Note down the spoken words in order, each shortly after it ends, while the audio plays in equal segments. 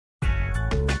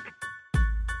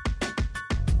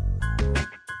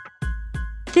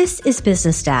This is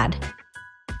Business Dad.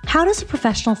 How does a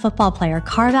professional football player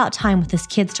carve out time with his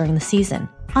kids during the season?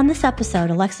 On this episode,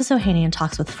 Alexis Ohanian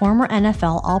talks with former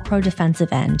NFL All-Pro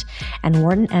defensive end and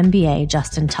Wharton MBA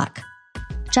Justin Tuck.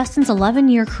 Justin's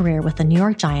 11-year career with the New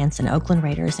York Giants and Oakland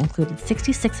Raiders included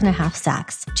 66.5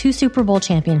 sacks, 2 Super Bowl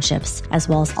championships, as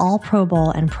well as all Pro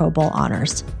Bowl and Pro Bowl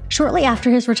honors. Shortly after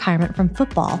his retirement from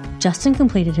football, Justin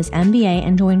completed his MBA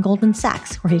and joined Goldman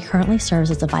Sachs, where he currently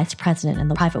serves as a vice president in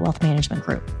the Private Wealth Management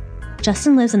Group.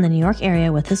 Justin lives in the New York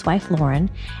area with his wife, Lauren,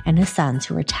 and his sons,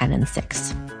 who are 10 and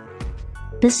 6.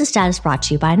 Business Dad is brought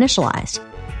to you by Initialized.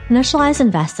 Initialized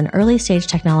invests in early-stage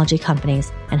technology companies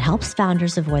and helps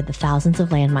founders avoid the thousands of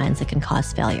landmines that can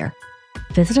cause failure.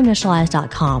 Visit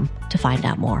Initialized.com to find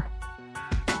out more.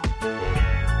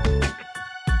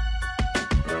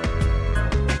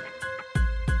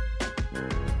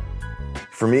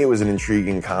 For me, it was an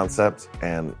intriguing concept,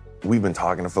 and we've been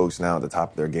talking to folks now at the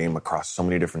top of their game across so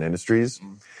many different industries,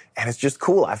 and it's just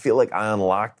cool. I feel like I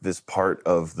unlocked this part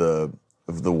of the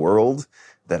world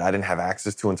that I didn't have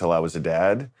access to until I was a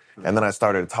dad. And then I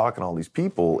started talking to all these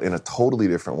people in a totally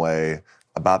different way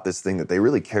about this thing that they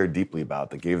really cared deeply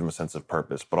about, that gave them a sense of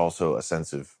purpose, but also a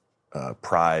sense of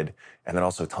pride, and then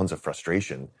also tons of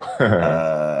frustration,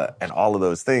 and all of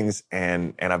those things.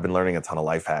 And I've been learning a ton of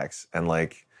life hacks. And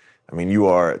you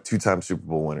are a 2-time Super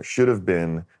Bowl winner, should have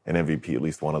been an MVP at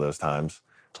least one of those times.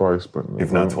 Twice, but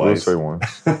if not twice. We'll say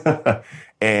once.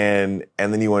 and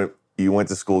then you went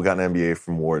to school, got an MBA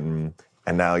from Wharton,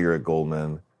 and now you're at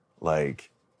Goldman.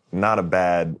 Not a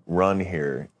bad run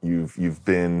here. You've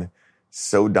been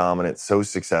so dominant, so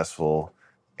successful.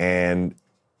 And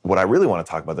what I really want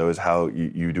to talk about, though, is how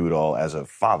you do it all as a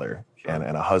father and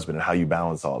a husband, and how you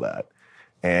balance all that.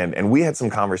 And we had some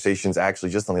conversations actually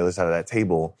just on the other side of that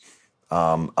table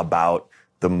about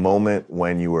the moment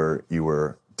when you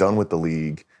were done with the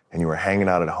league and you were hanging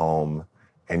out at home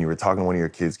and you were talking to one of your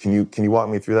kids. Can you walk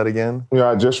me through that again? Yeah,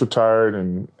 I just retired,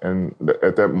 and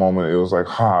at that moment it was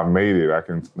like, I made it. I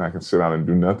can sit down and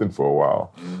do nothing for a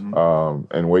while.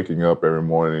 Mm-hmm. And waking up every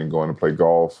morning and going to play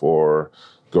golf or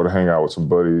go to hang out with some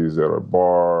buddies at a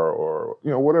bar or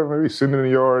whatever, maybe sitting in the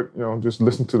yard, just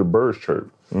listen to the birds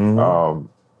chirp. Mm-hmm.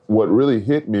 What really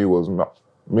hit me was me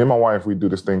and my wife. We do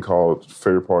this thing called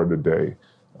favorite part of the day.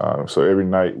 So every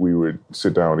night we would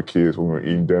sit down with the kids when we were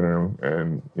eating dinner,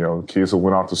 and kids that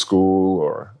went off to school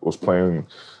or was playing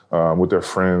with their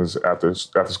friends after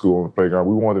school on the playground.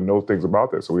 We wanted to know things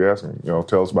about that, so we asked them,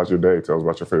 tell us about your day, tell us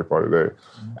about your favorite part of the day.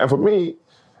 Mm-hmm. And for me,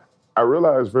 I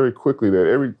realized very quickly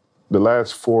that the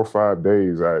last 4 or 5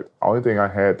 days, the only thing I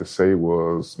had to say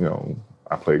was,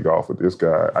 I played golf with this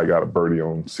guy. I got a birdie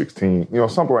on 16,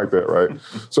 something like that, right?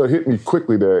 So it hit me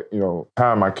quickly that,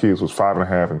 time my kids was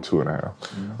 5.5 and 2.5.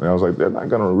 Mm-hmm. And I was like, they're not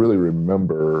going to really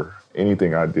remember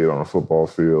anything I did on a football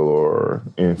field or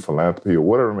in philanthropy or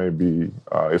whatever it may be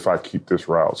if I keep this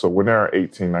route. So when they're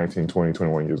 18, 19, 20,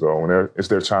 21 years old, when it's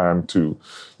their time to,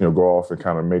 go off and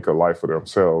kind of make a life for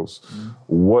themselves, mm-hmm.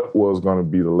 what was going to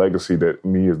be the legacy that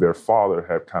me as their father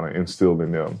had kind of instilled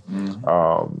in them?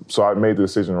 Mm-hmm. So I made the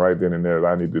decision right then and there that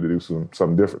I needed to do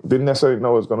something different. Didn't necessarily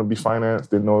know it was going to be finance,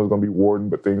 didn't know it was going to be Wharton,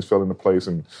 but things fell into place.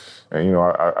 And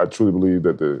I truly believe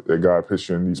that God puts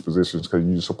you in these positions because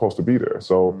you're supposed to be there.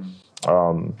 So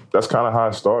that's kind of how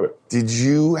I started. Did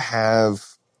you have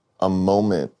a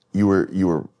moment, you were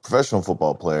a professional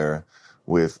football player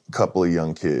with a couple of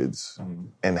young kids, mm-hmm.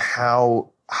 and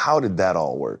how did that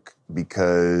all work?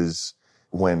 Because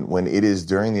when it is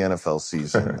during the NFL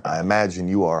season, I imagine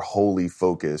you are wholly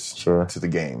focused to the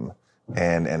game.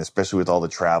 And especially with all the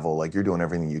travel, you're doing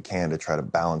everything you can to try to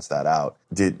balance that out.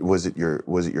 Was it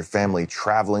your family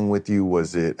traveling with you?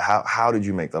 Was it how did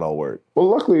you make that all work? Well,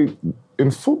 luckily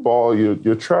in football,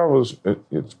 your travels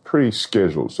it's pretty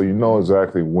scheduled, so you know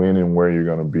exactly when and where you're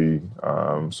going to be.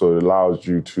 So it allows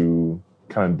you to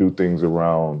kind of do things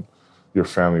around your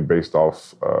family based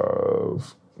off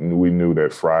of. We knew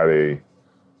that Friday,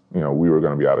 we were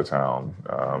going to be out of town.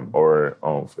 Or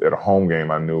at a home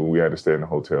game, I knew we had to stay in the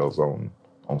hotels on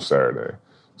Saturday.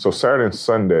 So Saturday and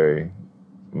Sunday,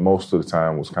 most of the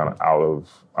time was kind of out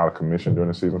of commission during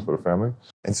the season for the family.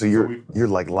 And so you're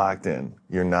locked in.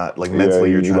 You're not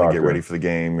mentally you're trying to get ready for the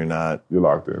game. You're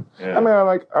locked in.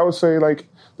 Yeah. I would say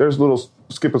there's little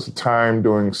skippers of time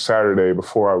during Saturday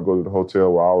before I would go to the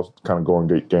hotel where I was kind of going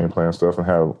game plan stuff and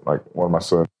have one of my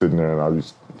sons sitting there and I was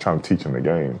just trying to teach him the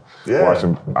game. Yeah.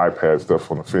 Watching iPad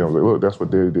stuff on the film. Look, that's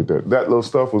what Daddy did. That little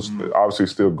stuff was obviously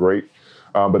still great.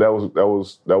 But that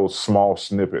was small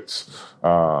snippets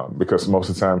because most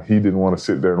of the time he didn't want to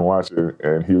sit there and watch it,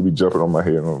 and he would be jumping on my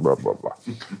head and blah, blah, blah.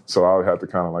 So I would have to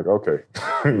kind of like, okay,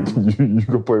 you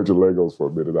can play with your Legos for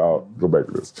a minute. I'll go back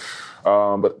to this.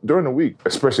 But during the week,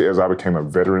 especially as I became a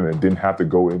veteran and didn't have to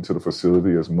go into the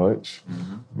facility as much,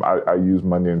 I used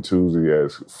Monday and Tuesday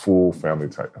as full family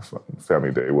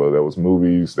day. Well, there was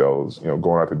movies, there was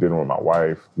going out to dinner with my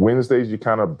wife. Wednesdays, you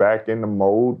kind of back in the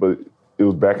mode, but it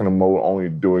was back in the mode only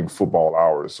during football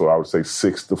hours. So I would say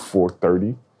 6 to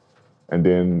 4:30. And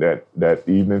then that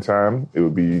evening time, it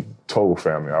would be total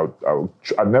family.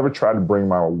 I never tried to bring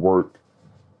my work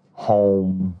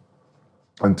home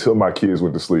until my kids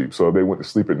went to sleep. So if they went to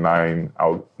sleep at 9, I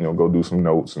would go do some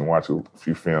notes and watch a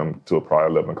few films till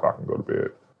probably 11 o'clock and go to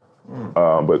bed.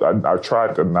 But I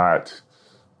tried to not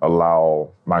allow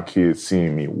my kids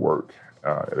seeing me work.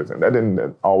 That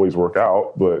didn't always work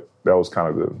out, but that was kind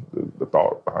of the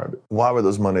thought behind it. Why were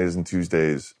those Mondays and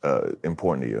Tuesdays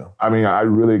important to you? I mean, I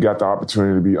really got the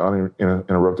opportunity to be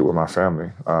uninterrupted with my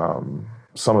family.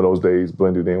 Some of those days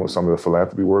blended in with some of the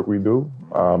philanthropy work we do,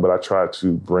 but I tried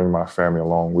to bring my family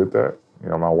along with that.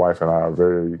 My wife and I are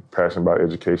very passionate about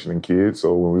education and kids,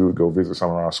 so when we would go visit some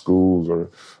of our schools or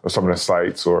some of the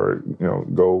sites or,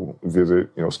 go visit,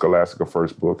 Scholastica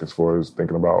First Book as far as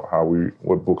thinking about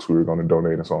what books we were going to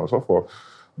donate and so on and so forth,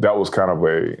 that was kind of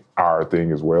our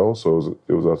thing as well. So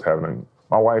it was us having,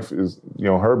 my wife is,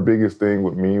 her biggest thing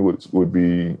with me would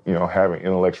be, having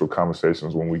intellectual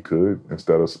conversations when we could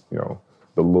instead of,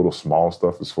 the little small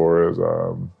stuff as far as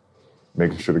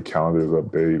making sure the calendar is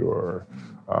updated or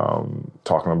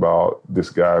talking about this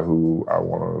guy who I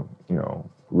want to,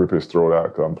 rip his throat out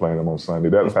because I'm playing him on Sunday,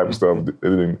 that type of stuff.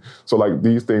 So like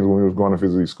these things, when we was going to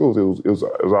visit these schools, it was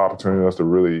an opportunity for us to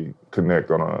really connect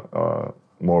on a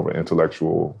more of an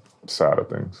intellectual side of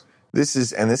things. This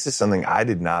is something I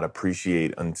did not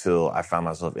appreciate until I found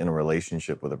myself in a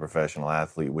relationship with a professional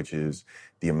athlete, which is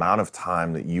the amount of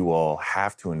time that you all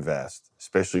have to invest,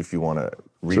 especially if you want to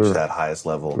reach that highest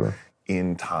level,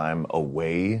 in time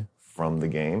away from the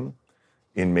game,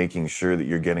 in making sure that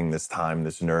you're getting this time,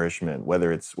 this nourishment,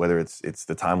 whether it's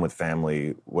the time with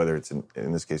family, whether it's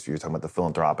in this case you're talking about the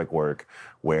philanthropic work,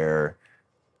 where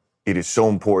it is so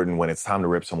important when it's time to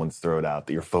rip someone's throat out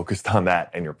that you're focused on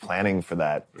that and you're planning for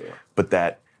that. Yeah. But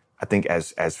that, I think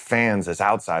as fans, as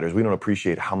outsiders, we don't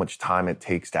appreciate how much time it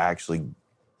takes to actually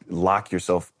lock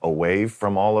yourself away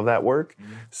from all of that work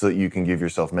so that you can give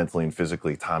yourself mentally and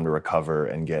physically time to recover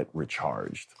and get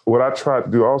recharged. What I try to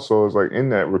do also is like in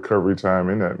that recovery time,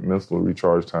 in that mental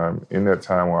recharge time, in that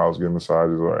time where I was getting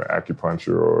massages or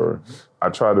acupuncture, or I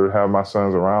try to have my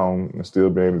sons around and still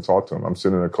be able to talk to them. I'm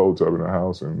sitting in a cold tub in the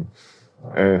house and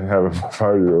having my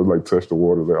 5-year-old like touch the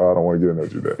water, like, oh, I don't want to get in there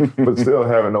today. But still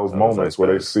having those moments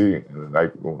where they see,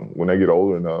 like when they get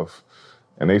older enough,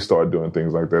 and they start doing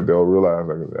things like that, they'll realize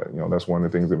that, that's one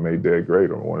of the things that made Dad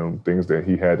great, or one of the things that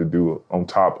he had to do on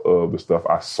top of the stuff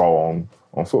I saw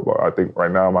on football. I think right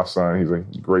now my son, he's a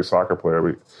great soccer player,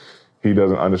 but he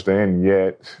doesn't understand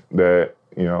yet that,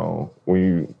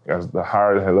 as the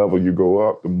higher the level you go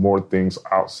up, the more things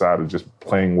outside of just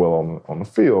playing well on the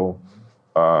field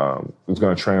is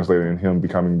going to translate in him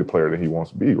becoming the player that he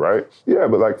wants to be, right? Yeah,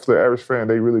 but like for the average fan,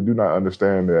 they really do not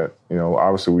understand that,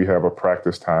 obviously we have a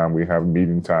practice time, we have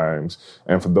meeting times,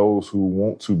 and for those who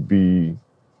want to be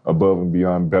above and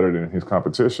beyond better than his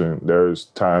competition, there's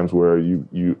times where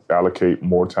you allocate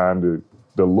more time to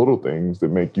the little things that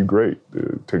make you great,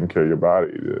 taking care of your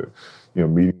body,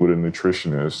 meeting with a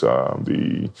nutritionist,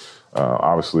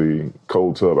 obviously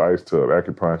cold tub, ice tub,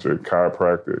 acupuncture,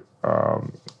 chiropractic,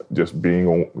 just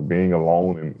being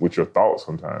alone and with your thoughts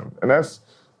sometimes. And it's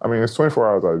 24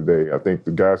 hours out of the day. I think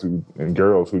the guys and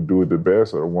girls who do it the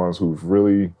best are the ones who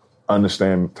really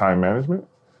understand time management,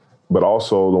 but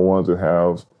also the ones that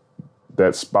have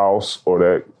that spouse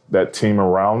or that team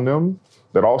around them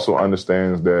that also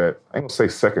understands that, I ain't gonna say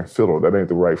second fiddle, that ain't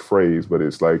the right phrase, but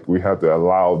it's like we have to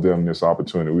allow them this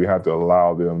opportunity. We have to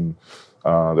allow them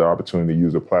the opportunity to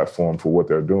use the platform for what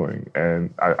they're doing.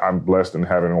 And I'm blessed in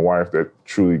having a wife that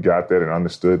truly got that and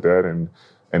understood that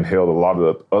and held a lot of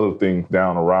the other things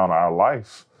down around our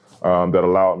life that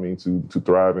allowed me to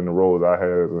thrive in the role that I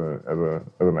had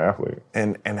as an athlete.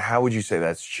 And how would you say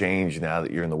that's changed now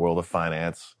that you're in the world of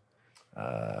finance?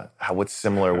 What's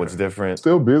similar? What's different?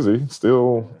 Still busy.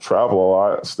 Still travel a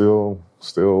lot. Still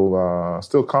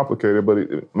complicated.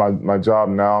 But my job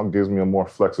now gives me a more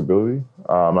flexibility.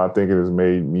 I think it has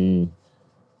made me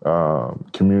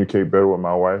communicate better with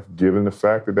my wife, given the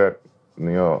fact that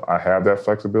I have that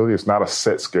flexibility. It's not a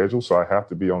set schedule, so I have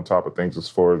to be on top of things as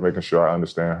far as making sure I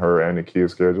understand her and the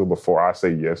kids' schedule before I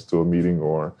say yes to a meeting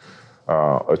or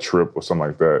a trip or something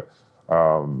like that.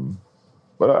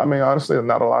 But I mean, honestly,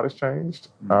 not a lot has changed.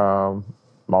 My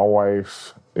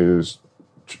wife is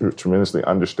tremendously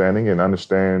understanding and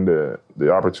understand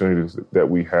the opportunities that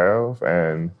we have.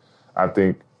 And I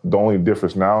think the only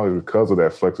difference now is because of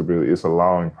that flexibility, it's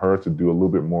allowing her to do a little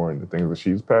bit more in the things that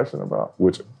she's passionate about,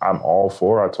 which I'm all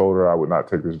for. I told her I would not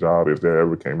take this job if there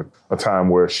ever came a time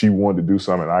where she wanted to do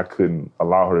something and I couldn't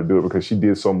allow her to do it, because she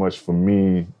did so much for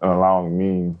me and allowing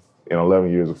me in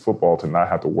 11 years of football to not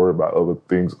have to worry about other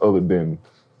things other than,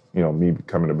 me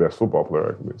becoming the best football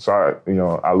player I could be.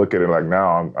 So I look at it like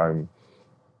now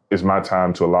it's my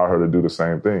time to allow her to do the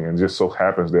same thing. And it just so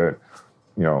happens that,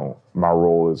 my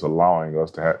role is allowing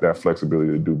us to have that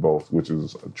flexibility to do both, which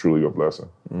is truly a blessing.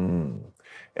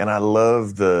 And I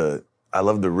love the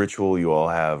ritual you all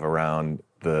have around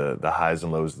the highs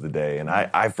and lows of the day. And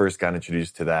I first got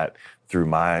introduced to that through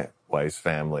my wife's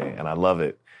family, and I love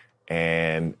it.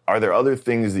 And are there other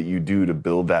things that you do to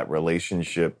build that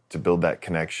relationship, to build that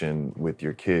connection with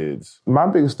your kids? My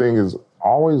biggest thing is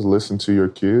always listen to your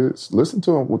kids. Listen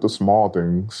to them with the small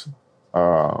things,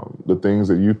 the things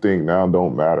that you think now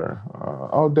don't matter.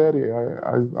 Oh, Daddy,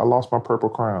 I lost my purple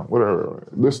crown, whatever.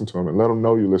 Listen to them and let them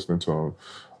know you're listening to them.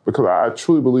 Because I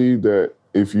truly believe that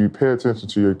if you pay attention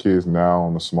to your kids now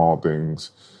on the small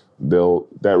things,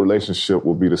 that relationship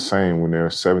will be the same when they're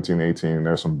 17, 18, and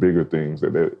there's some bigger things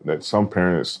that some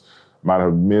parents might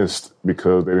have missed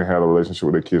because they didn't have a relationship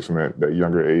with their kids from that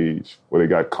younger age, where they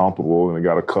got comfortable and they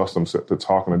got accustomed to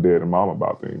talking to dad and mom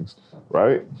about things,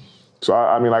 right? So,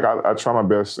 I try my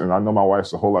best, and I know my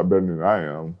wife's a whole lot better than I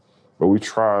am, but we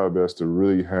try our best to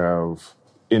really have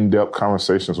in-depth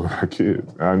conversations with our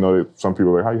kids. And I know that some people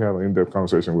are like, how you have an in-depth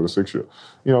conversation with a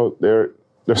 6-year-old?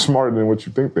 They're smarter than what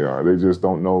you think they are. They just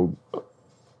don't know,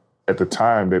 at the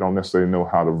time, they don't necessarily know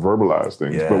how to verbalize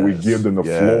things. Yes, but we give them the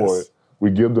floor.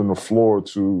 We give them the floor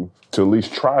to at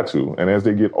least try to. And as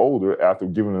they get older, after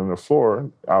giving them the floor,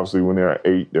 obviously when they're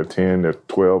 8, they're 10, they're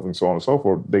 12, and so on and so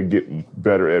forth, they get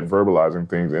better at verbalizing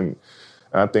things. And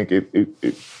I think it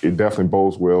definitely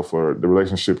bodes well for the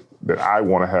relationship that I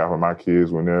want to have with my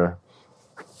kids when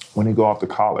they go off to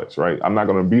college, right? I'm not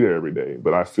going to be there every day,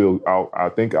 but I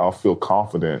think I'll feel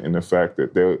confident in the fact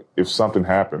that if something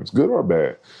happens, good or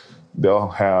bad, they'll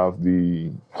have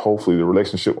hopefully the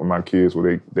relationship with my kids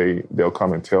where they'll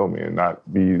come and tell me and not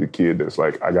be the kid that's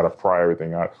like, I got to pry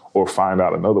everything out or find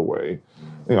out another way.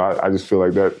 I just feel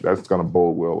like that's going to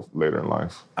bode well later in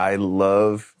life. I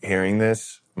love hearing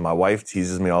this. My wife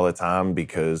teases me all the time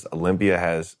because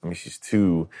Olympia she's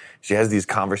 2. She has these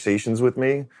conversations with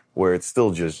me where it's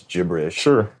still just gibberish.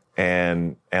 Sure.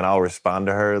 And I'll respond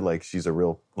to her like she's a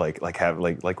real, like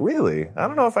really? I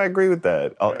don't know if I agree with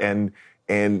that.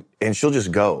 And she'll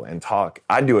just go and talk.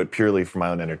 I do it purely for my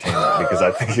own entertainment because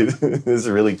I think it's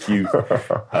really cute.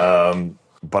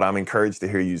 But I'm encouraged to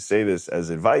hear you say this as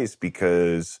advice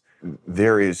because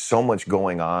there is so much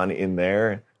going on in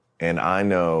there. And I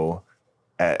know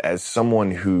as someone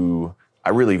who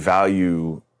I really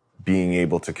value being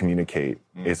able to communicate,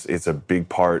 it's a big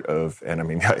part of, and I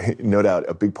mean, no doubt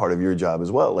a big part of your job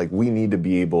as well. Like we need to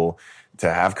be able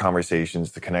to have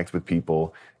conversations, to connect with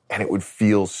people. And it would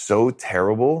feel so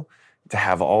terrible to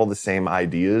have all the same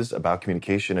ideas about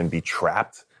communication and be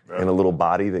trapped in a little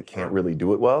body that can't really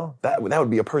do it well. That would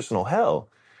be a personal hell.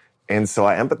 And so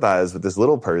I empathize with this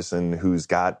little person who's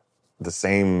got the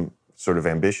same sort of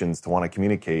ambitions to want to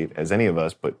communicate as any of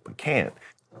us, but can't.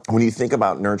 When you think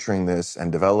about nurturing this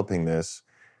and developing this,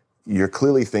 you're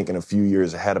clearly thinking a few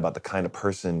years ahead about the kind of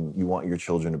person you want your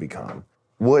children to become.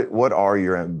 What are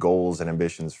your goals and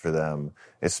ambitions for them,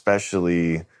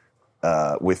 especially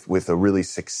with a really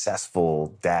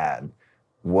successful dad?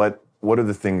 What are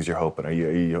the things you're hoping? Are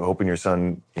you hoping your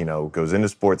son, goes into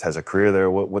sports, has a career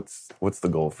there? What's the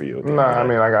goal for you? No, I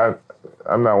mean,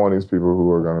 I'm not one of these people who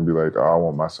are going to be like, oh, I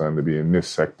want my son to be in this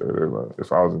sector.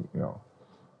 If I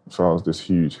was this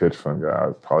huge hedge fund guy,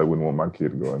 I probably wouldn't want my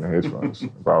kid to go into hedge funds.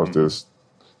 If I was just,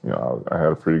 I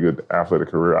had a pretty good athletic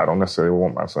career, I don't necessarily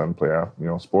want my son to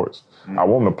play, sports. I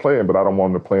want him to play it, but I don't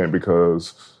want him to play it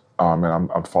because,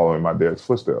 I'm following my dad's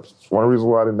footsteps. It's one reason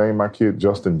why I didn't name my kid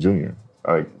Justin Jr.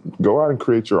 Like, go out and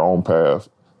create your own path.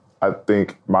 I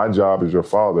think my job as your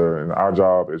father and our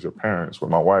job as your parents with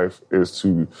my wife is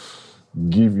to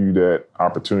give you that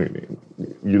opportunity.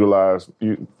 Utilize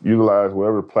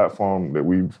whatever platform that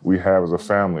we have as a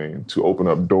family to open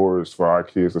up doors for our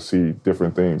kids to see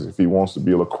different things. If he wants to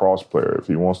be a lacrosse player, if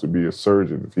he wants to be a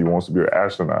surgeon, if he wants to be an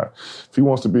astronaut, if he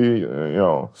wants to be,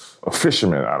 a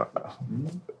fisherman, I don't know.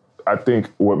 I think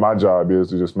what my job is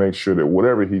to just make sure that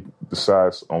whatever he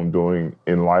decides on doing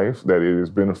in life, that it is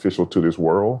beneficial to this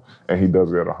world, and he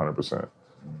does it at 100%.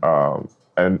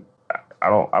 And I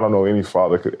don't know any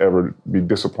father could ever be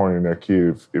disappointed in their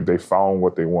kid if they found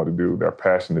what they want to do, their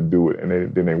passion to do it,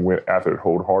 and then they went after it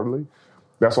wholeheartedly.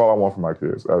 That's all I want for my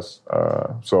kids.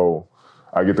 So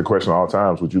I get the question all the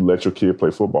time: would you let your kid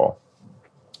play football?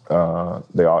 I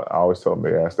always tell them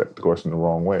they ask that question the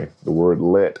wrong way. The word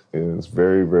 "let" is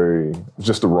very, very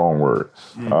just the wrong word.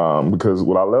 Because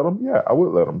would I let them? Yeah, I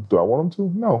would let them. Do I want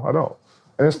them to? No, I don't.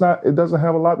 And it doesn't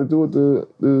have a lot to do with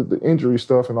the injury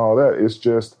stuff and all that. It's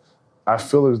just I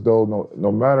feel as though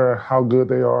no matter how good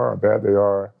they are or bad they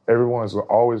are, everyone's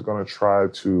always going to try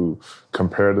to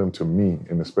compare them to me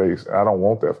in the space. I don't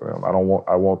want that for them. I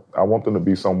want them to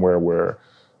be somewhere where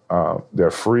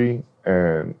they're free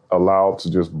and allowed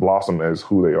to just blossom as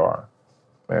who they are.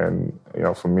 And,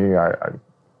 for me, I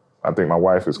think my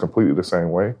wife is completely the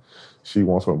same way. She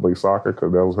wants them to play soccer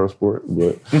because that was her sport.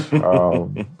 But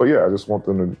yeah, I just want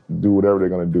them to do whatever they're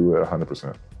going to do at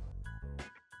 100%.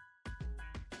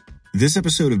 This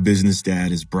episode of Business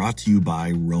Dad is brought to you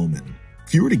by Roman.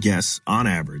 If you were to guess, on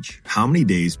average, how many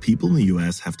days people in the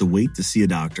U.S. have to wait to see a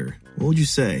doctor, what would you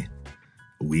say?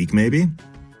 A week, maybe?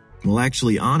 Well,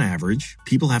 actually, on average,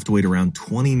 people have to wait around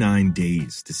 29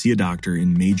 days to see a doctor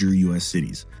in major U.S.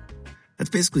 cities. That's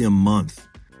basically a month.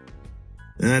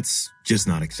 And that's just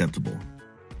not acceptable.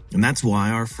 And that's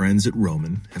why our friends at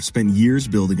Roman have spent years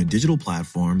building a digital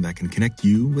platform that can connect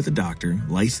you with a doctor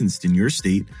licensed in your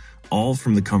state, all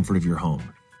from the comfort of your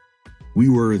home. We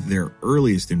were their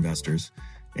earliest investors,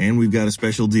 and we've got a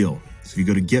special deal. So if you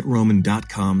go to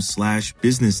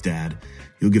getroman.com/businessdad,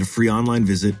 you'll get a free online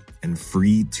visit and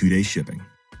free 2-day shipping.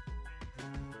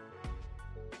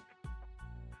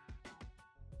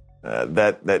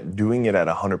 That doing it at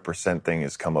 100% thing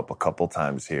has come up a couple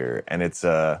times here. And it's,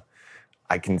 I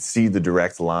can see the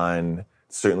direct line,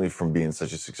 certainly from being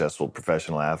such a successful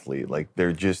professional athlete. Like,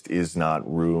 there just is not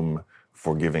room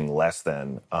for giving less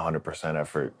than 100%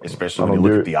 effort, especially when you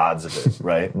look at the odds of it,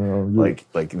 right?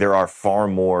 Like there are far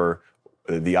more,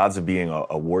 the odds of being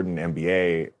a Wharton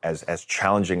MBA, as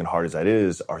challenging and hard as that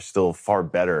is, are still far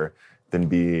better than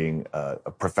being a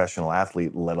professional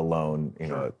athlete, let alone,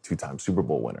 a 2-time Super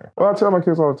Bowl winner. Well, I tell my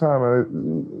kids all the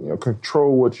time,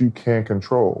 control what you can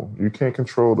control. You can't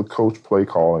control the coach play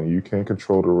calling. You can't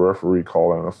control the referee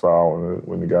calling a foul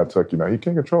when the guy tuck you down. You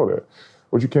can't control that.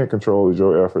 What you can't control is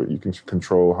your effort. You can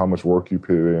control how much work you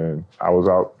put in. I was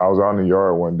out in the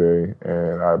yard one day,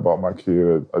 and I bought my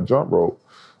kid a jump rope,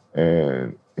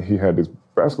 and he had this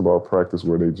basketball practice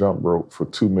where they jump rope for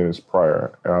 2 minutes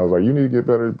prior. And I was like, you need to get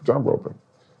better at jump roping.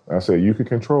 And I said, you can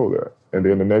control that. And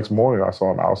then the next morning, I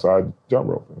saw him outside jump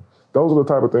roping. Those are the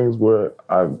type of things where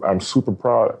I'm super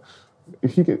proud.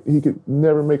 He could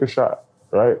never make a shot,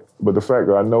 right? But the fact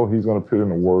that I know he's going to put in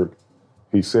the work,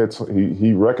 he said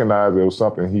he recognized there was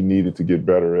something he needed to get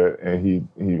better at, and he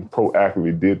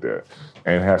proactively did that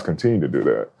and has continued to do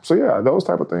that. So yeah, those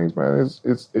type of things, man,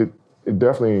 it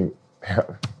definitely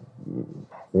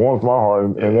warms my heart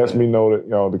and lets me know that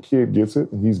the kid gets it,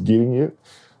 he's getting it.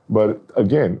 But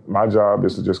again, my job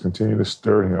is to just continue to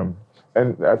stir him.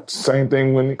 And that same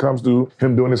thing when it comes to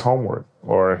him doing his homework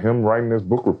or him writing his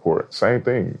book report. Same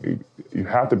thing. You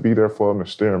have to be there for them to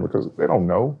steer him because they don't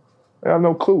know. They have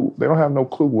no clue. They don't have no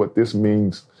clue what this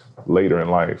means later in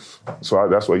life. So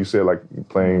that's why you said, like,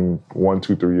 playing 1,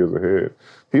 2, 3 years ahead.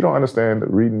 He don't understand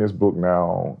that reading this book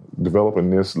now,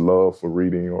 developing this love for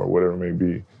reading or whatever it may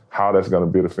be, how that's going to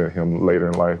benefit him later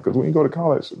in life. Because when you go to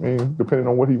college, depending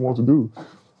on what he wants to do,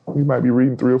 he might be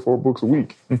reading 3 or 4 books a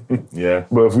week. Yeah.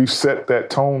 But if we set that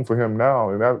tone for him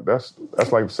now, and that's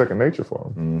like second nature for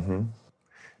him. Mm-hmm.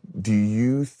 Do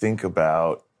you think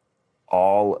about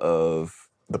all of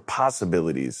the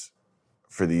possibilities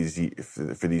for these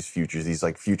futures, these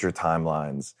like future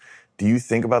timelines? Do you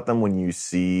think about them when you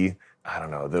see, I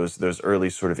don't know, those early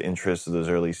sort of interests, those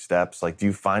early steps? Like, do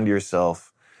you find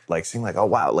yourself like seeing like, oh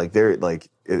wow, like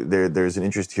there's an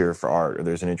interest here for art, or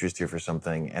there's an interest here for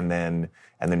something, and then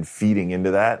feeding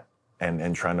into that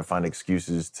and trying to find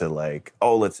excuses to like,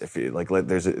 oh,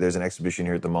 there's an exhibition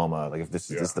here at the MoMA, like if this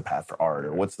is the path for art,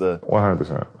 or what's the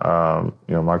 100%.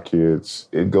 My kids,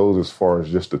 it goes as far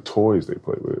as just the toys they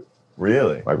play with.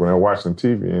 Really? Like when they're watching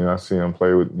TV and I see them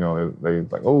play with, they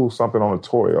like, oh, something on a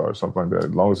toy or something like that.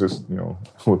 As long as it's,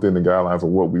 within the guidelines of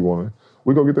what we want,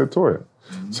 we go get that toy.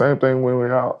 Mm-hmm. Same thing when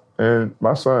we're out. And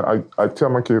my son, I tell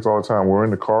my kids all the time, we're in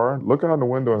the car, look out the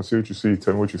window and see what you see.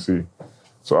 Tell me what you see.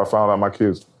 So I found out my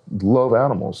kids love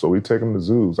animals, so we take them to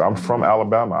zoos. I'm from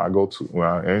Alabama. I go to,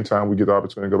 anytime we get the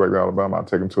opportunity to go back to Alabama, I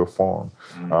take them to a farm.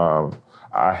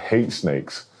 I hate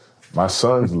snakes. My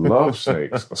sons love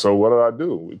snakes. So what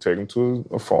do? We take them to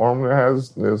a farm that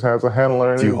has a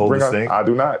handler. Do you hold the snake? I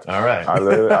do not. All right. I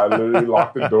literally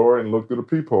lock the door and look through the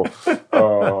peephole.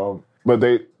 But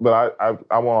I want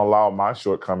to allow my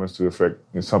shortcomings to affect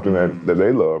something that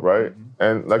they love, right?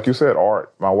 And like you said,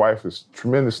 art. My wife is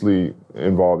tremendously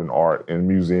involved in art and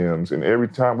museums. And every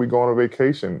time we go on a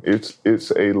vacation,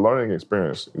 it's a learning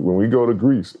experience. When we go to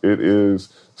Greece, it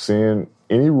is seeing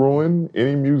any ruin,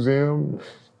 any museum,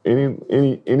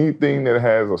 anything that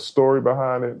has a story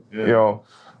behind it. Yeah. You know,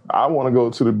 I want to go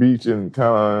to the beach and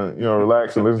kind of,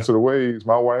 relax and listen to the waves.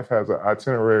 My wife has an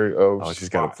itinerary of she's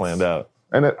got it planned out.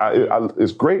 And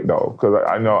it's great, though, because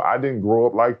I know I didn't grow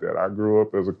up like that. I grew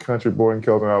up as a country boy in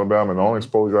Kelton, Alabama, and the only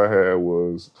exposure I had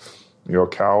was, a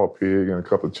cow, a pig, and a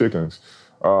couple of chickens,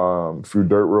 a few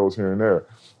dirt roads here and there.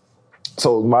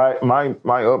 So my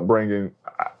upbringing,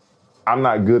 I'm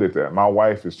not good at that. My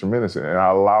wife is tremendous, and I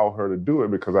allow her to do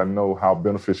it because I know how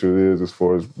beneficial it is as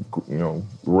far as,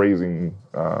 raising,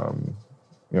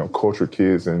 cultured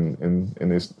kids in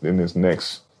this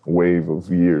next wave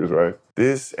of years, right?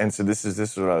 This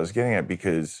is what I was getting at,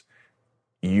 because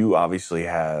you obviously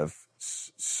have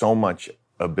so much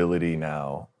ability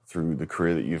now through the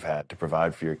career that you've had to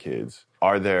provide for your kids.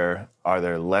 Are there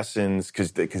lessons,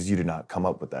 because you did not come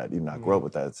up with that, you did not grow up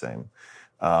with that same.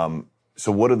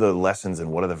 So what are the lessons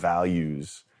and what are the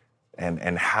values,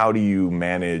 and how do you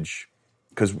manage?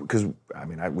 Because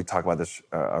we talk about this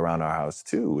around our house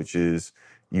too, which is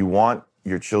you want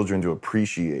your children to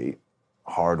appreciate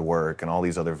hard work and all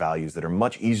these other values that are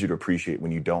much easier to appreciate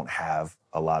when you don't have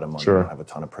a lot of money, Sure. You don't have a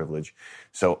ton of privilege.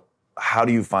 So how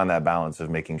do you find that balance of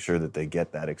making sure that they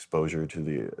get that exposure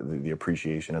to the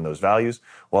appreciation and those values,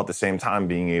 while at the same time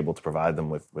being able to provide them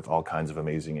with all kinds of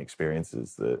amazing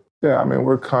experiences that... Yeah,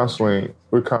 we're constantly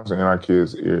in our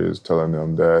kids' ears telling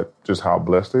them that just how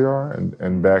blessed they are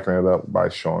and backing it up by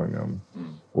showing them,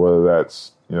 whether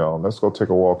that's, let's go take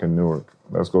a walk in Newark.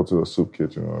 Let's go to a soup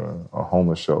kitchen or a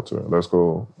homeless shelter. Let's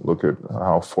go look at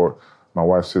how my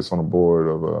wife sits on the board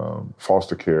of a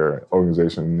foster care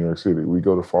organization in New York City. We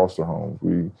go to foster homes.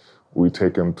 We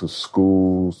take them to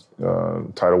schools,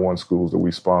 Title I schools that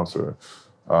we sponsor,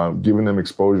 giving them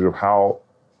exposure of how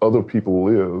other people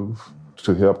live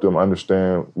to help them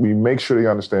understand. We make sure they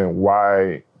understand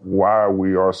why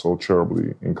we are so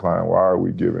charitably inclined. Why are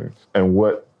we giving? And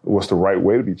what's the right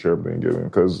way to be charitably giving?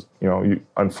 Because,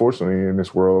 unfortunately, in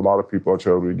this world, a lot of people are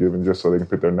charitably giving just so they can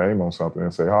put their name on something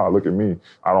and say, look at me.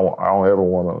 I don't ever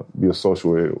want to be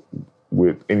associated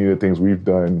with any of the things we've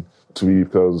done to be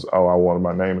because, I wanted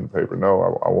my name in the paper.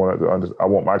 No, I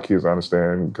want my kids to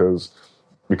understand because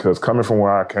coming from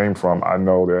where I came from, I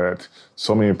know that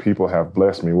so many people have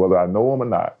blessed me, whether I know them or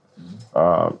not.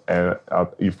 And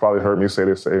you've probably heard me say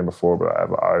this saying before, but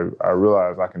I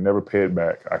realize I can never pay it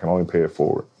back. I can only pay it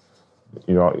forward.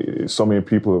 So many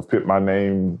people have put my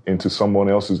name into someone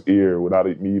else's ear without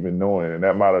me even knowing, and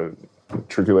that might have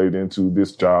trickulated into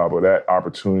this job or that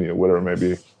opportunity or whatever it may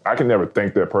be. I can never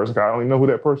thank that person because I don't even know who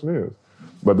that person is.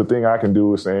 But the thing I can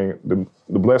do is saying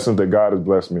the blessings that God has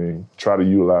blessed me, try to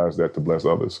utilize that to bless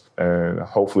others. And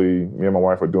hopefully me and my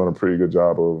wife are doing a pretty good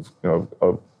job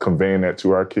of conveying that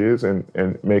to our kids and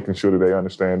making sure that they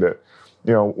understand that,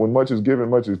 when much is given,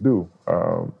 much is due.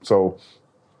 So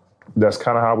that's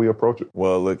kind of how we approach it.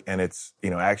 Well, look, and it's,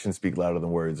 actions speak louder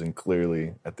than words. And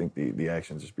clearly, I think the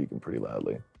actions are speaking pretty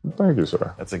loudly. Thank you,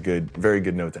 sir. That's a very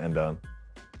good note to end on.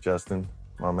 Justin,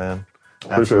 my man.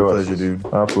 Appreciate it. Pleasure, dude.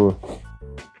 Absolutely.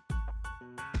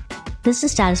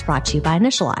 Business Dad is brought to you by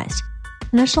Initialized.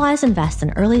 Initialized invests in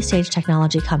early-stage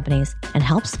technology companies and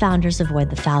helps founders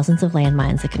avoid the thousands of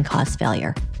landmines that can cause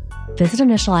failure. Visit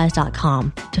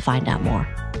Initialized.com to find out more.